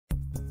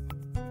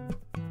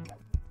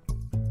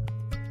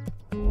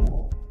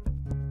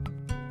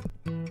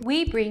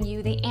We bring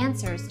you the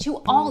answers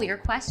to all your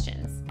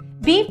questions.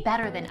 Be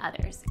better than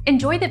others.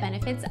 Enjoy the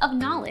benefits of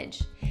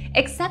knowledge.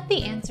 Accept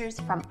the answers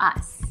from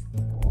us.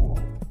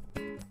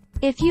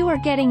 If you are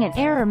getting an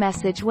error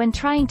message when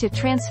trying to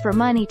transfer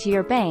money to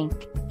your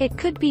bank, it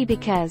could be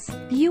because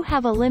you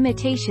have a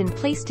limitation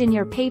placed in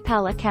your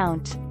PayPal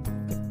account.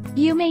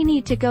 You may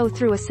need to go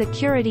through a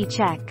security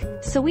check,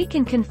 so we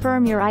can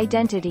confirm your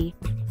identity.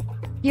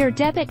 Your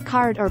debit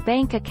card or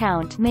bank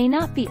account may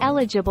not be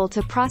eligible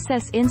to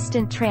process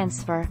instant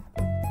transfer.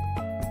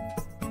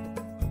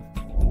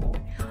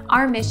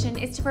 Our mission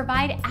is to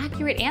provide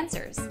accurate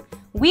answers.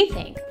 We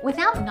think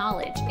without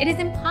knowledge, it is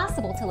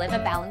impossible to live a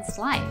balanced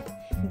life.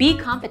 Be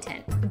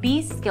competent,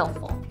 be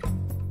skillful.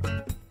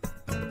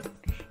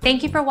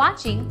 Thank you for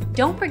watching.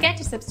 Don't forget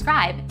to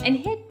subscribe and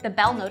hit the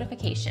bell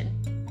notification.